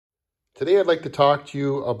Today I'd like to talk to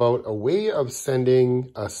you about a way of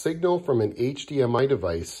sending a signal from an HDMI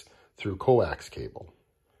device through coax cable.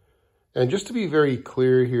 And just to be very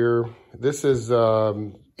clear here, this is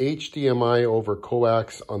HDMI over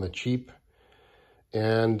coax on the cheap.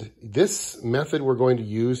 And this method we're going to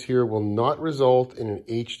use here will not result in an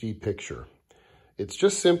HD picture. It's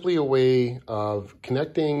just simply a way of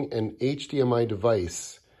connecting an HDMI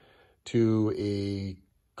device to a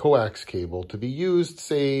coax cable to be used,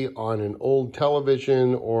 say, on an old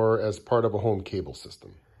television or as part of a home cable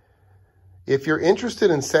system. If you're interested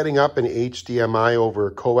in setting up an HDMI over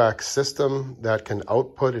coax system that can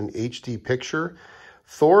output an HD picture,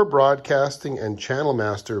 Thor Broadcasting and Channel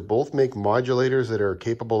Master both make modulators that are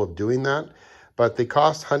capable of doing that, but they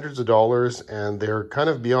cost hundreds of dollars and they're kind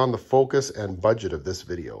of beyond the focus and budget of this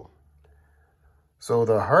video. So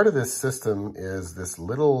the heart of this system is this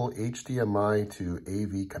little HDMI to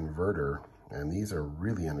AV converter, and these are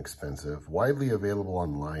really inexpensive, widely available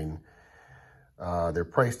online. They're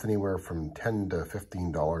priced anywhere from $10 to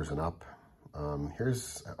 $15 and up.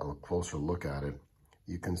 Here's a closer look at it.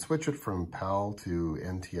 You can switch it from PAL to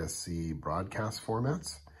NTSC broadcast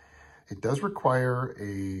formats. It does require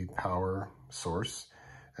a power source,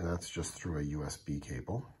 and that's just through a USB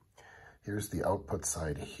cable. Here's the output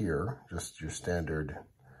side here, just your standard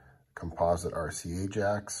composite RCA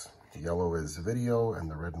jacks. The yellow is video and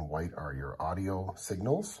the red and white are your audio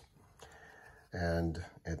signals. And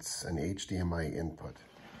it's an HDMI input.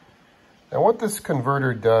 Now what this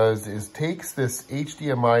converter does is takes this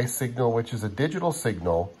HDMI signal, which is a digital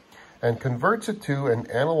signal, and converts it to an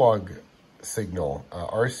analog signal,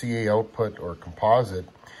 RCA output or composite,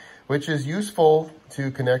 which is useful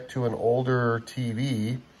to connect to an older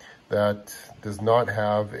TV that does not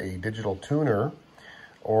have a digital tuner,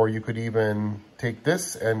 or you could even take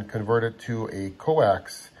this and convert it to a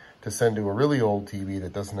coax to send to a really old TV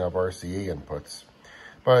that doesn't have RCA inputs.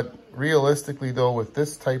 But realistically though, with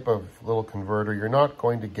this type of little converter, you're not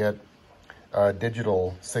going to get a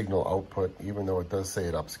digital signal output, even though it does say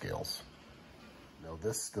it upscales. Now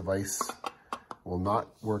this device will not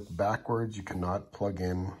work backwards. You cannot plug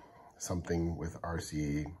in something with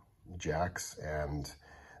RCA jacks and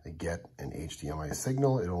get an HDMI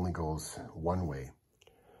signal. It only goes one way.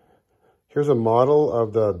 Here's a model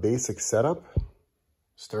of the basic setup.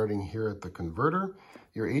 Starting here at the converter,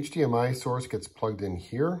 your HDMI source gets plugged in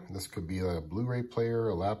here. This could be a Blu-ray player,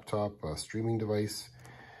 a laptop, a streaming device.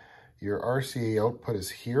 Your RCA output is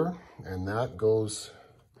here, and that goes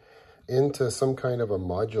into some kind of a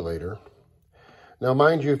modulator. Now,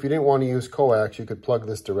 mind you, if you didn't want to use coax, you could plug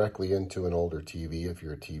this directly into an older TV if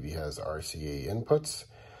your TV has RCA inputs.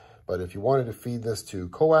 But if you wanted to feed this to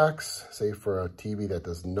coax, say for a TV that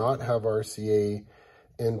does not have RCA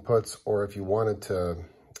inputs, or if you wanted to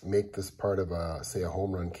make this part of a, say, a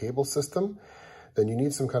home run cable system, then you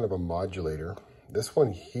need some kind of a modulator. This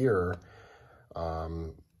one here,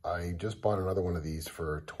 I just bought another one of these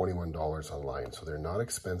for $21 online, so they're not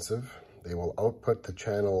expensive. They will output to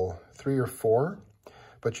channel 3 or 4,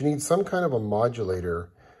 but you need some kind of a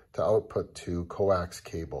modulator to output to coax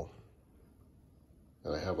cable.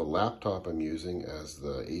 And I have a laptop I'm using as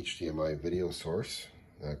the HDMI video source.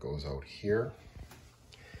 That goes out here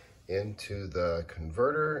into the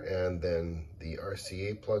converter, and then the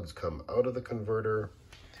RCA plugs come out of the converter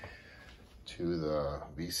to the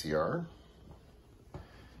VCR.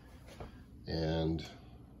 And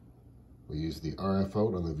we use the RF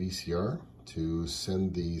out on the VCR to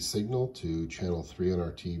send the signal to channel 3 on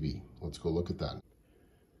our TV. Let's go look at that.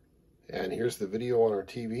 And here's the video on our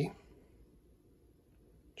TV.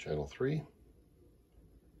 Channel 3.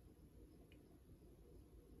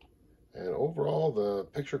 And overall, the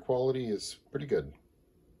picture quality is pretty good.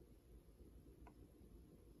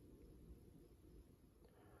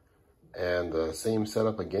 And the same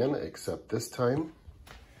setup again, except this time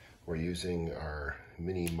we're using our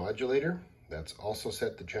mini modulator. That's also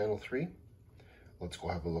set to channel 3. Let's go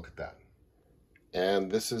have a look at that. And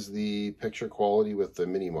this is the picture quality with the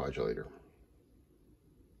mini modulator.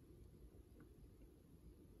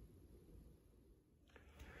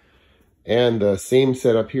 And the same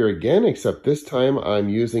setup here again, except this time I'm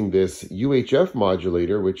using this UHF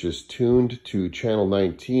modulator, which is tuned to channel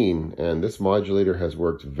 19. And this modulator has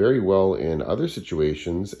worked very well in other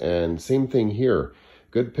situations. And same thing here,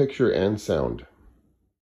 good picture and sound.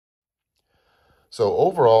 So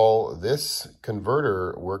overall, this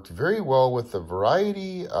converter worked very well with a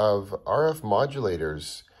variety of RF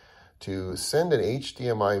modulators to send an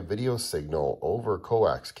HDMI video signal over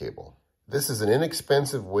coax cable. This is an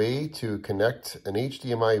inexpensive way to connect an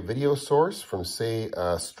HDMI video source from, say,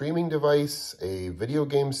 a streaming device, a video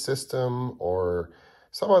game system, or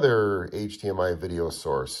some other HDMI video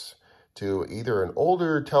source to either an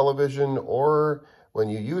older television, or when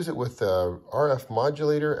you use it with a RF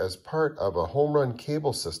modulator as part of a home run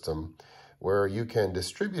cable system where you can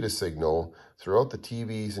distribute a signal throughout the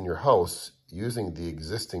TVs in your house using the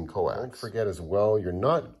existing coax. Don't forget as well, you're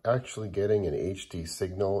not actually getting an HD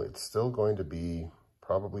signal. It's still going to be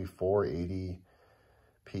probably 480p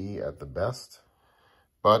at the best.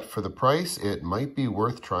 But for the price, it might be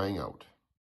worth trying out.